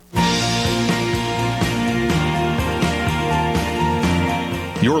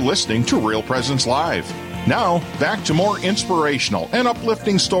You're listening to Real Presence Live. Now, back to more inspirational and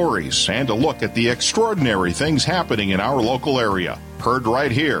uplifting stories and a look at the extraordinary things happening in our local area. Heard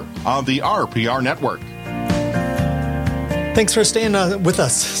right here on the RPR Network. Thanks for staying with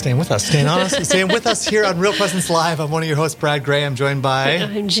us here on Real Presence Live. I'm one of your hosts, Brad Gray. I'm joined by...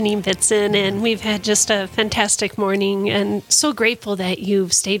 I'm Janine Bitson, and we've had just a fantastic morning and so grateful that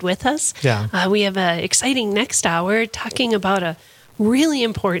you've stayed with us. Yeah. We have an exciting next hour talking about a really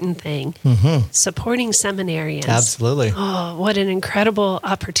important thing, supporting seminarians. Absolutely. Oh, what an incredible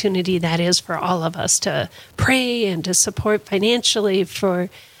opportunity that is for all of us to pray and to support financially for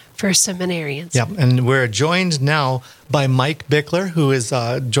seminarians. Yep, and we're joined now by Mike Bickler, who is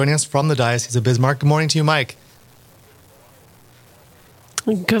joining us from the Diocese of Bismarck. Good morning to you, Mike.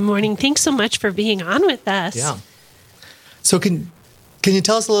 Good morning. Thanks so much for being on with us. Yeah. So can you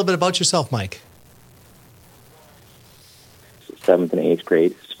tell us a little bit about yourself, Mike? 7th and 8th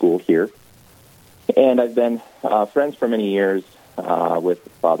grade school here. And I've been friends for many years with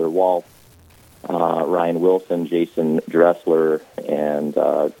Father Walt, Ryan Wilson, Jason Dressler, and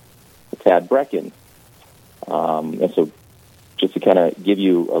Tad Brecken. And so just to kind of give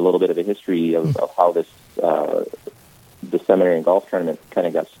you a little bit of a history of how this the seminary and golf tournament kind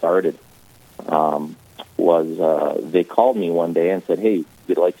of got started, was they called me one day and said, hey,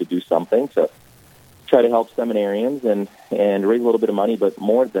 we'd like to do something to try to help seminarians and raise a little bit of money, but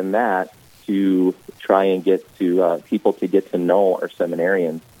more than that, to try and get to people to get to know our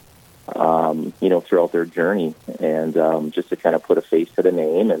seminarians, throughout their journey, and just to kind of put a face to the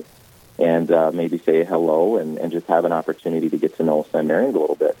name and maybe say hello and just have an opportunity to get to know seminarians a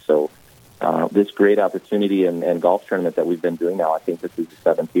little bit. So this great opportunity and golf tournament that we've been doing now, I think this is the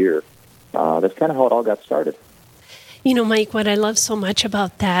 7th year. That's kind of how it all got started. You know, Mike, what I love so much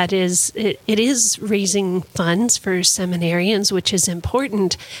about that is it is raising funds for seminarians, which is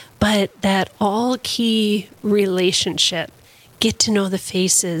important, but that all key relationship, get to know the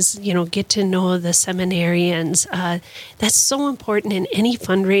faces, get to know the seminarians. That's so important in any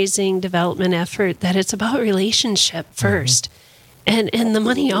fundraising development effort, that it's about relationship first. And the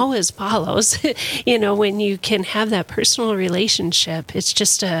money always follows. When you can have that personal relationship, it's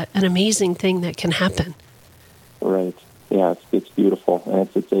just an amazing thing that can happen. Right. Yeah, it's beautiful, and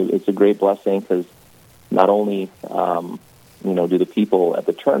it's a great blessing, because not only do the people at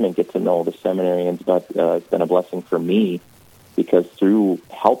the tournament get to know the seminarians, but it's been a blessing for me, because through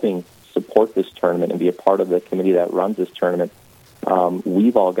helping support this tournament and be a part of the committee that runs this tournament,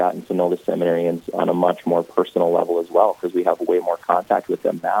 we've all gotten to know the seminarians on a much more personal level as well, because we have way more contact with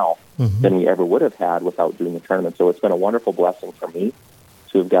them now than we ever would have had without doing the tournament. So it's been a wonderful blessing for me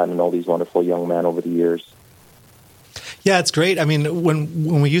to have gotten to know these wonderful young men over the years. Yeah, it's great. I mean,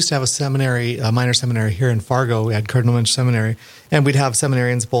 when we used to have a minor seminary here in Fargo, we had Cardinal Lynch Seminary, and we'd have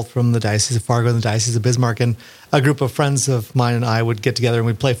seminarians both from the Diocese of Fargo and the Diocese of Bismarck, and a group of friends of mine and I would get together and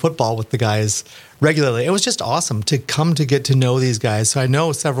we'd play football with the guys regularly. It was just awesome to come to get to know these guys. So I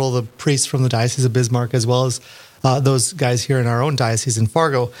know several of the priests from the Diocese of Bismarck, as well as those guys here in our own diocese in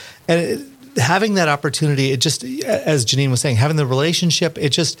Fargo. And having that opportunity, it just, as Janine was saying, having the relationship,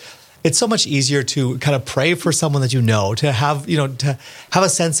 it's so much easier to kind of pray for someone that to have a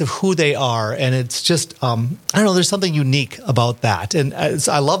sense of who they are. And it's just, I don't know, there's something unique about that. And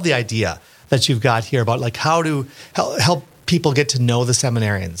I love the idea that you've got here about like how to help people get to know the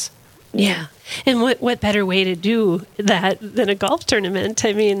seminarians. Yeah. And what better way to do that than a golf tournament?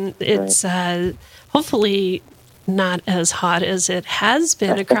 I mean, it's hopefully not as hot as it has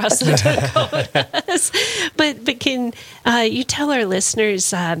been across the Dakotas. But can you tell our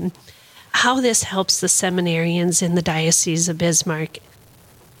listeners how this helps the seminarians in the Diocese of Bismarck?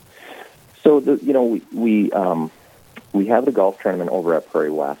 So, we have the golf tournament over at Prairie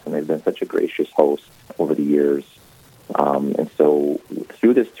West, and they've been such a gracious host over the years. And so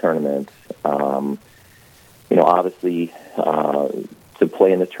through this tournament, obviously to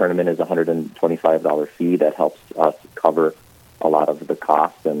play in the tournament is a $125 fee that helps us cover a lot of the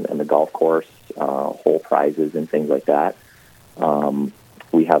costs and the golf course, hole prizes and things like that.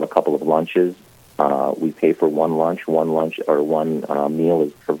 We have a couple of lunches. We pay for one meal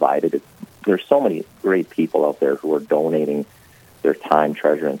is provided. There's so many great people out there who are donating their time,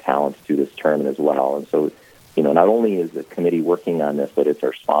 treasure, and talents to this tournament as well. And so, not only is the committee working on this, but it's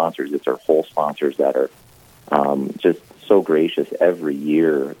our sponsors, it's our whole sponsors that are just so gracious every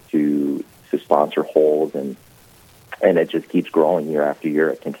year to sponsor holes, and it just keeps growing year after year.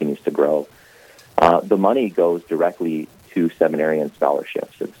 It continues to grow. The money goes directly to seminarian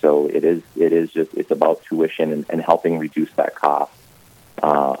scholarships, and so it's about tuition and helping reduce that cost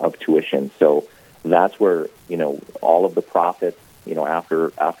of tuition. So that's where all of the profits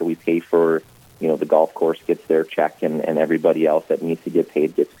after we pay for, the golf course gets their check, and everybody else that needs to get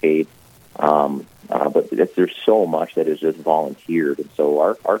paid gets paid. But there's so much that is just volunteered, and so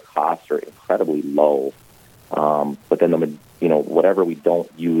our costs are incredibly low. But then whatever we don't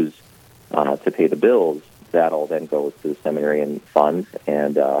use to pay the bills, that all then goes to the seminarian fund,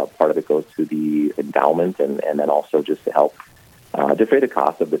 and part of it goes to the endowment, and then also just to help defray the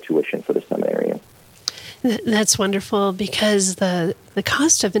cost of the tuition for the seminarian. That's wonderful, because the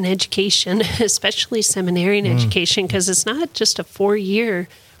cost of an education, especially seminarian education, because it's not just a 4-year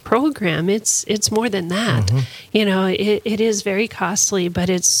program, it's more than that. It is very costly, but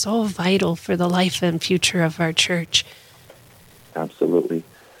it's so vital for the life and future of our church. Absolutely.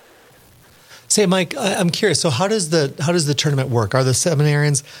 Say, Mike, I'm curious. So, how does the tournament work? Are the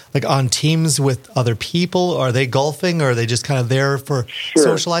seminarians like on teams with other people? Are they golfing, or are they just kind of there for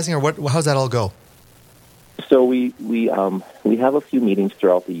socializing, or what? How's that all go? So we have a few meetings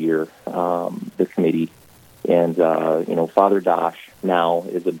throughout the year, the committee, and Father Dosh now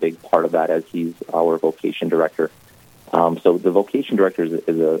is a big part of that, as he's our vocation director. So the vocation director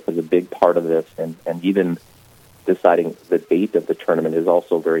is a big part of this, and even deciding the date of the tournament is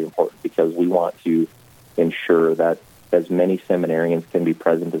also very important, because we want to ensure that as many seminarians can be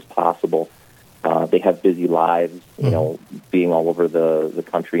present as possible. They have busy lives, being all over the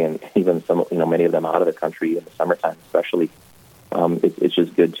country, and even some, many of them out of the country in the summertime, especially. It's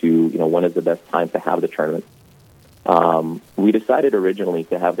just good to, when is the best time to have the tournament. We decided originally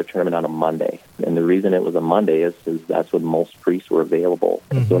to have the tournament on a Monday, and the reason it was a Monday is that's when most priests were available.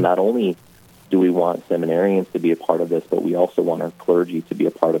 And so not only do we want seminarians to be a part of this, but we also want our clergy to be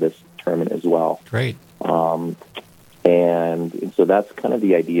a part of this tournament as well. Great. And so that's kind of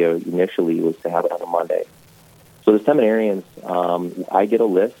the idea initially, was to have it on a Monday. So the seminarians, I get a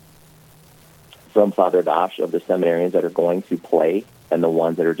list from Father Dosh of the seminarians that are going to play and the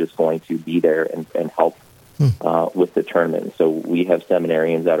ones that are just going to be there and help with the tournament. So we have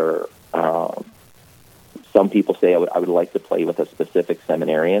seminarians that are, some people say I would like to play with a specific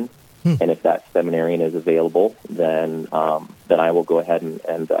seminarian. And if that seminarian is available, then I will go ahead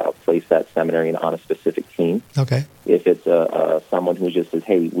and place that seminarian on a specific team. Okay. If it's someone who just says,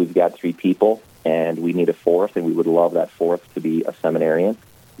 hey, we've got 3 people and we need a 4th, and we would love that 4th to be a seminarian,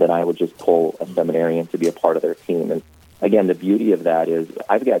 then I would just pull a seminarian to be a part of their team. And again, the beauty of that is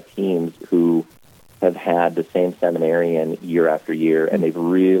I've got teams who have had the same seminarian year after year, and they've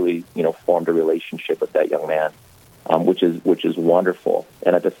really, formed a relationship with that young man. Which is wonderful.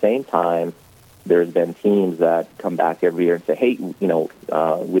 And at the same time, there's been teams that come back every year and say, hey,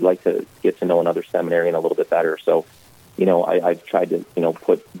 we'd like to get to know another seminarian a little bit better. So, I've tried to,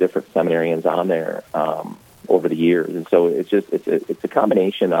 put different seminarians on there over the years. And so it's a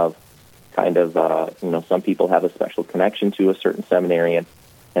combination of kind of, some people have a special connection to a certain seminarian,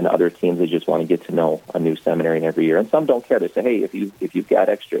 and other teams, they just want to get to know a new seminarian every year. And some don't care. They say, hey, if you've got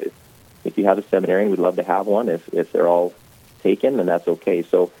extra, if you have a seminarian, we'd love to have one. If they're all taken, then that's okay.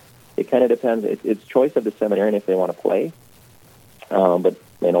 So it kind of depends. It's choice of the seminarian if they want to play. But,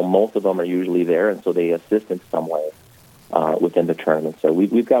 most of them are usually there, and so they assist in some way within the tournament. So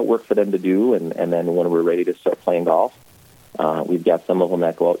we've got work for them to do, and then when we're ready to start playing golf, we've got some of them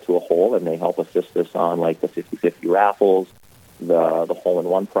that go out to a hole, and they help assist us on, like, the 50-50 raffles, the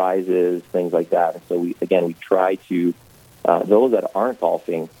hole-in-one prizes, things like that. And so, we try to, those that aren't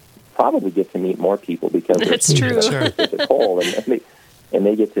golfing, probably get to meet more people, because that's true. It's cold, and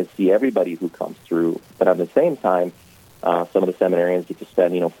they get to see everybody who comes through. But at the same time, some of the seminarians get to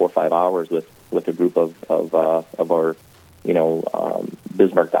spend 4 or 5 hours with a group of our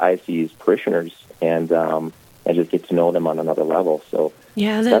Bismarck Diocese parishioners, and just get to know them on another level. So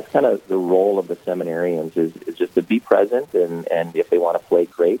that's kind of the role of the seminarians, is just to be present, and if they want to play,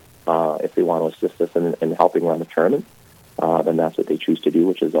 great. If they want to assist us in helping run the tournament, then that's what they choose to do,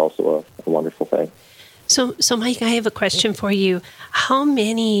 which is also a wonderful thing. So, Mike, I have a question for you. How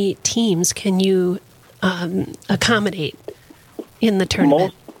many teams can you accommodate in the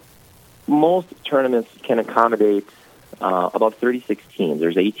tournament? Most tournaments can accommodate about 36 teams.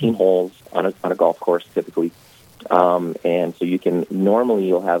 There's 18 holes on a golf course typically, and so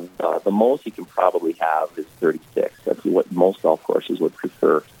you'll have the most you can probably have is 36. That's what most golf courses would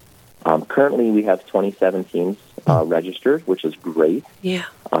prefer. Currently, we have 27 teams registered, which is great. Yeah.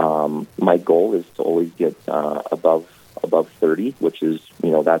 My goal is to always get above 30, which is,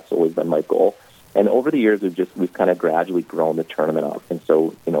 that's always been my goal. And over the years, we've kind of gradually grown the tournament up. And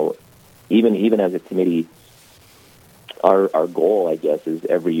so, even as a committee, our goal, I guess, is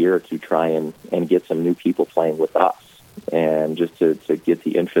every year to try and get some new people playing with us, and just to get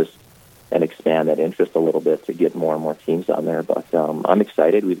the interest and expand expand that interest a little bit to get more and more teams on there. But I'm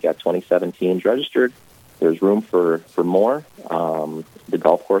excited. We've got 27 teams registered. There's room for more. The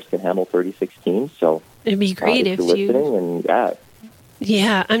golf course can handle 36 teams. So it'd be great if if you're you... listening, and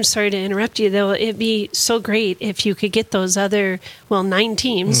Yeah, I'm sorry to interrupt you, though. It'd be so great if you could get those other, 9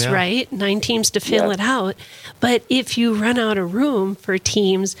 teams, right? 9 teams to fill it out. But if you run out of room for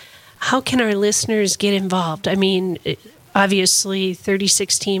teams, how can our listeners get involved? I mean, obviously,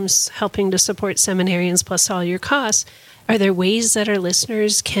 36 teams helping to support seminarians plus all your costs. Are there ways that our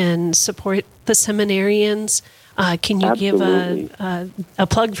listeners can support the seminarians? Can you Absolutely. give a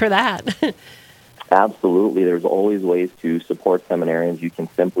plug for that? Absolutely. There's always ways to support seminarians. You can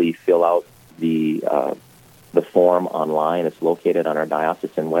simply fill out the form online. It's located on our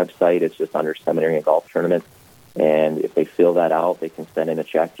diocesan website. It's just under Seminarian Golf Tournament. And if they fill that out, they can send in a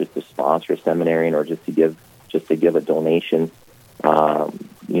check just to sponsor a seminarian or just to give a donation,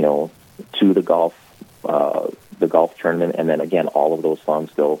 to the golf tournament. And then again, all of those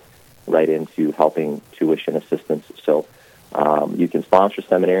funds go right into helping tuition assistance. So you can sponsor a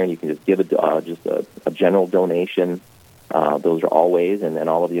seminarian. You can just give a general donation. Those are all ways, and then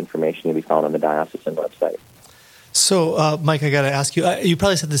all of the information can be found on the diocesan website. So, Mike, I got to ask you. You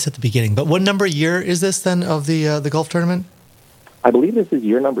probably said this at the beginning, but what number year is this then of the golf tournament? I believe this is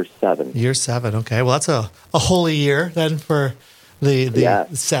year number 7. Year 7. Okay, well, that's a holy year then for the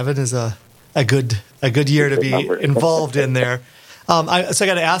 7 is a good year to be involved in there. So I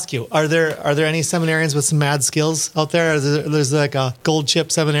got to ask you: Are there any seminarians with some mad skills out there? There's like a gold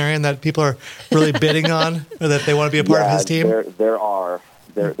chip seminarian that people are really bidding on, or that they want to be a part of his team. There are.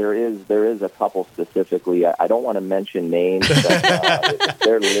 There is a couple specifically. I don't want to mention names, but if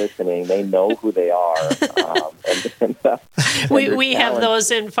they're listening, they know who they are. We have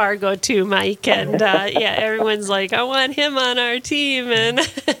those in Fargo too, Mike, and everyone's like, I want him on our team, and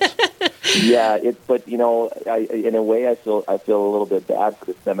but in a way, I feel a little bit bad for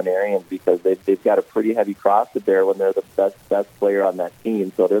the seminarians because they've got a pretty heavy cross to bear when they're the best player on that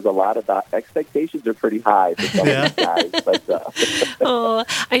team. So there's a lot of expectations are pretty high for some of these guys, but.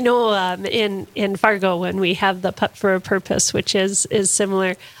 I know in Fargo when we have the Putt for a Purpose, which is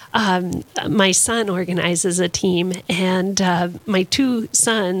similar, my son organizes a team, and my 2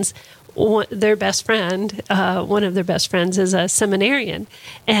 sons, their best friend, one of their best friends is a seminarian,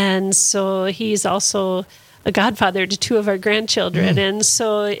 and so he's also a godfather to 2 of our grandchildren. And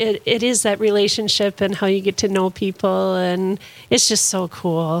so it is that relationship and how you get to know people, and it's just so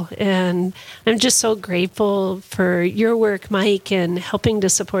cool. And I'm just so grateful for your work, Mike, and helping to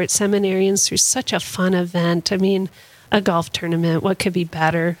support seminarians through such a fun event. I mean, a golf tournament, what could be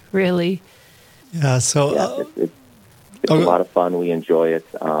better, really? Yeah, so... It's a lot of fun. We enjoy it.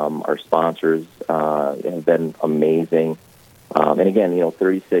 Our sponsors have been amazing. And again,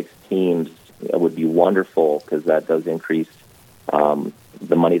 36 teams, it would be wonderful because that does increase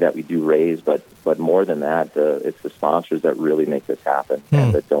the money that we do raise. But more than that, it's the sponsors that really make this happen,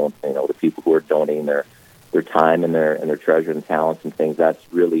 and that don't, the people who are donating their time and their treasure and talents and things. That's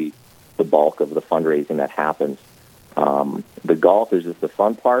really the bulk of the fundraising that happens. The golf is just the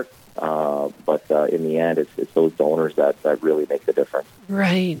fun part, but in the end, it's those donors that really make the difference.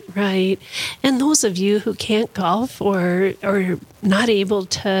 Right. And those of you who can't golf or not able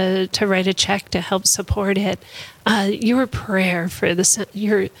to write a check to help support it, your prayers for the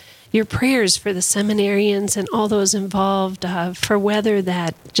seminarians and all those involved for weather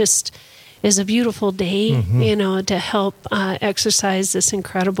that just is a beautiful day, to help exercise this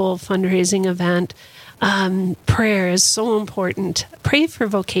incredible fundraising event. Prayer is so important. Pray for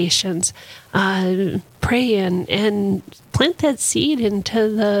vocations. Pray and plant that seed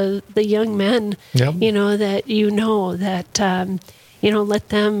into the young men. Yep. That let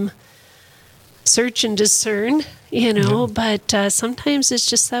them search and discern. But sometimes it's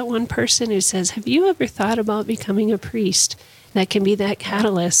just that one person who says, "Have you ever thought about becoming a priest?" That can be that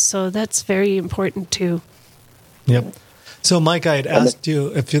catalyst. So that's very important too. Yep. So, Mike, I had asked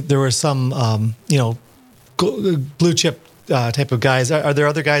you if there were some, blue chip type of guys. Are there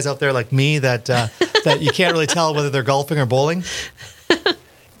other guys out there like me that that you can't really tell whether they're golfing or bowling?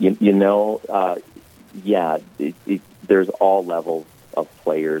 There's all levels of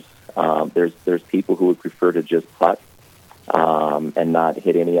players. There's people who would prefer to just putt and not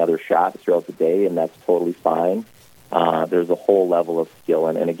hit any other shots throughout the day, and that's totally fine. There's a whole level of skill,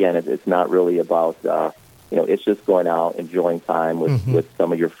 and again, it's not really about it's just going out, enjoying time with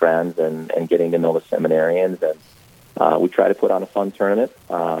some of your friends and getting to know the seminarians. And we try to put on a fun tournament.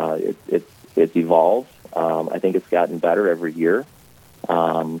 It's evolved. I think it's gotten better every year.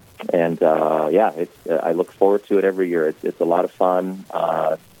 I look forward to it every year. It's a lot of fun.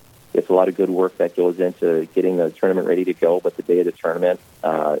 It's a lot of good work that goes into getting the tournament ready to go. But the day of the tournament,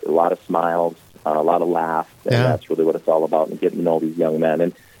 a lot of smiles, a lot of laughs, and that's really what it's all about, and getting to know these young men.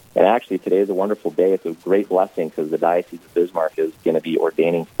 And actually, today is a wonderful day. It's a great blessing because the Diocese of Bismarck is going to be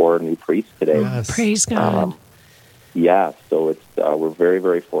ordaining 4 new priests today. Yes. Praise God. So it's we're very,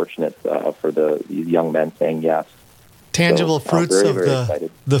 very fortunate for these young men saying yes. Tangible fruits very, of very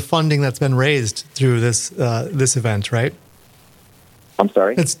excited. the funding that's been raised through this event, right? I'm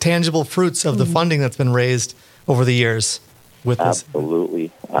sorry? It's tangible fruits of the funding that's been raised over the years with this.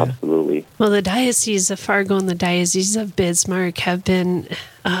 Absolutely. Well, the Diocese of Fargo and the Diocese of Bismarck have been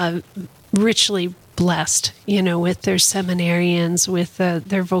richly blessed, with their seminarians, with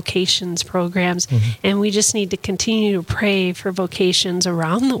their vocations programs. And we just need to continue to pray for vocations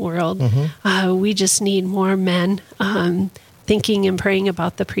around the world. We just need more men thinking and praying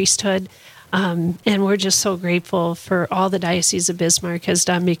about the priesthood. And we're just so grateful for all the Diocese of Bismarck has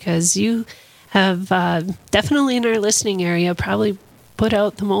done, because you have definitely in our listening area probably put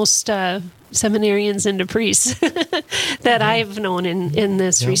out the most seminarians into priests that I've known in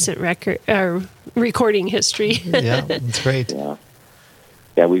this recent recording history. Yeah, that's great.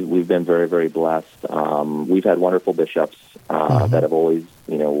 Yeah, we've been very, very blessed. We've had wonderful bishops that have always,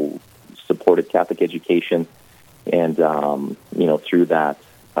 supported Catholic education, and through that,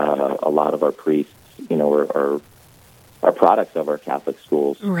 a lot of our priests, are products of our Catholic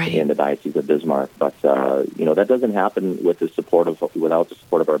schools in the Diocese of Bismarck. But that doesn't happen without the support of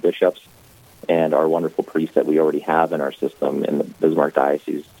our bishops and our wonderful priests that we already have in our system in the Bismarck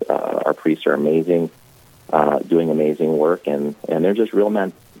Diocese. Our priests are amazing, doing amazing work, and they're just real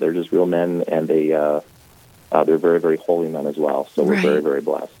men. They're just real men, and they're very, very holy men as well. So we're very, very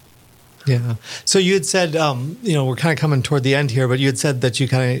blessed. Yeah. So you had said, we're kind of coming toward the end here, but you had said that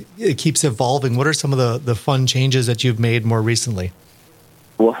it keeps evolving. What are some of the fun changes that you've made more recently?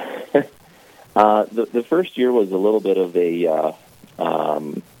 Well, the first year was a little bit of it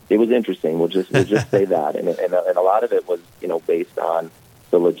was interesting. We'll just say that, and a lot of it was based on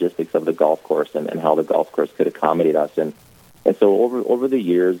the logistics of the golf course and how the golf course could accommodate us, and so over the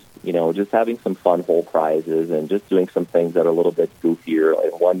years, just having some fun hole prizes and just doing some things that are a little bit goofier.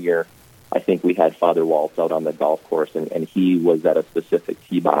 Like one year, I think we had Father Waltz out on the golf course, and he was at a specific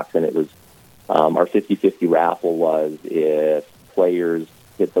tee box, and it was our 50-50 raffle was if players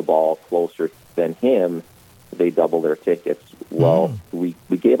hit the ball closer than him, they double their tickets. Well, we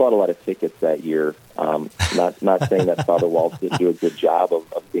gave out a lot of tickets that year. Not saying that Father Waltz didn't do a good job of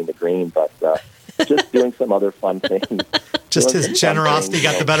being the green, but just doing some other fun things. Just his generosity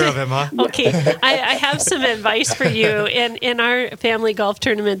got the better of him, huh? Okay, I have some advice for you. In our family golf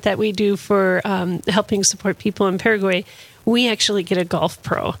tournament that we do for helping support people in Paraguay, we actually get a golf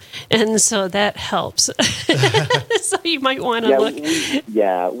pro, and so that helps. So you might want to look.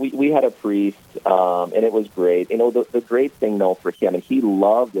 We had a priest, and it was great. The great thing, though, for him, and he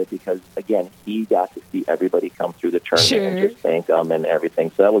loved it because, again, he got to see everybody come through the tournament and just thank them and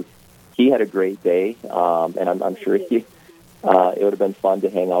everything. So he had a great day, and I'm sure it would have been fun to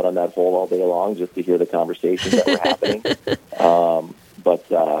hang out on that hole all day long just to hear the conversations that were happening. But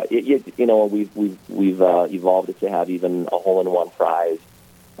we've evolved it to have even a hole-in-one prize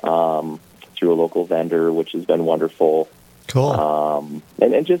through a local vendor, which has been wonderful. Cool.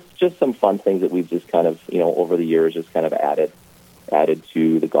 And just some fun things that we've just kind of over the years just kind of added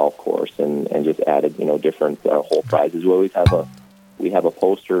to the golf course and just added different hole prizes. We have a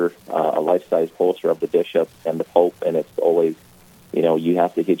poster, a life-size poster of the bishop and the Pope, and it's always, you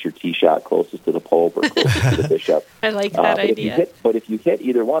have to hit your tee shot closest to the Pope or closest to the bishop. I like that idea. But if you hit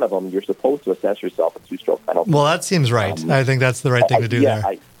either one of them, you're supposed to assess yourself a 2-stroke penalty. Well, that seems right. I think that's the right thing to do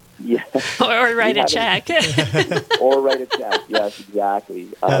there. Or write a check. Or write a check, yes, exactly.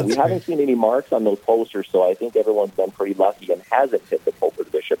 We haven't seen any marks on those posters, so I think everyone's been pretty lucky and hasn't hit the Pope or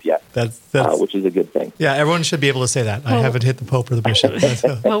the bishop yet, which is a good thing. Yeah, everyone should be able to say that. I haven't hit the Pope or the bishop.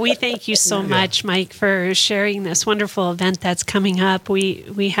 Well, we thank you so much, Mike, for sharing this wonderful event that's coming up.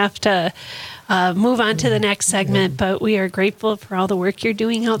 We have to move on to the next segment, but we are grateful for all the work you're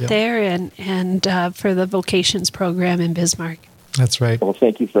doing out there and for the vocations program in Bismarck. That's right. Well,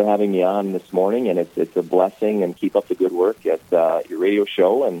 thank you for having me on this morning, and it's a blessing, and keep up the good work at your radio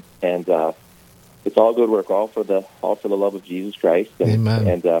show, and it's all good work, all for the love of Jesus Christ. And, Amen.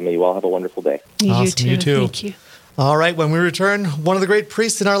 And may you all have a wonderful day. Awesome. You too. Thank you. All right. When we return, one of the great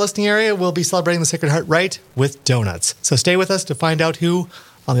priests in our listening area will be celebrating the Sacred Heart Rite with donuts. So stay with us to find out who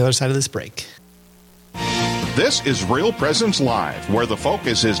on the other side of this break. This is Real Presence Live, where the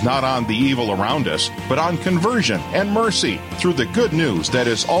focus is not on the evil around us, but on conversion and mercy through the good news that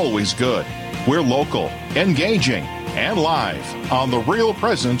is always good. We're local, engaging, and live on the Real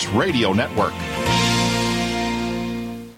Presence Radio Network.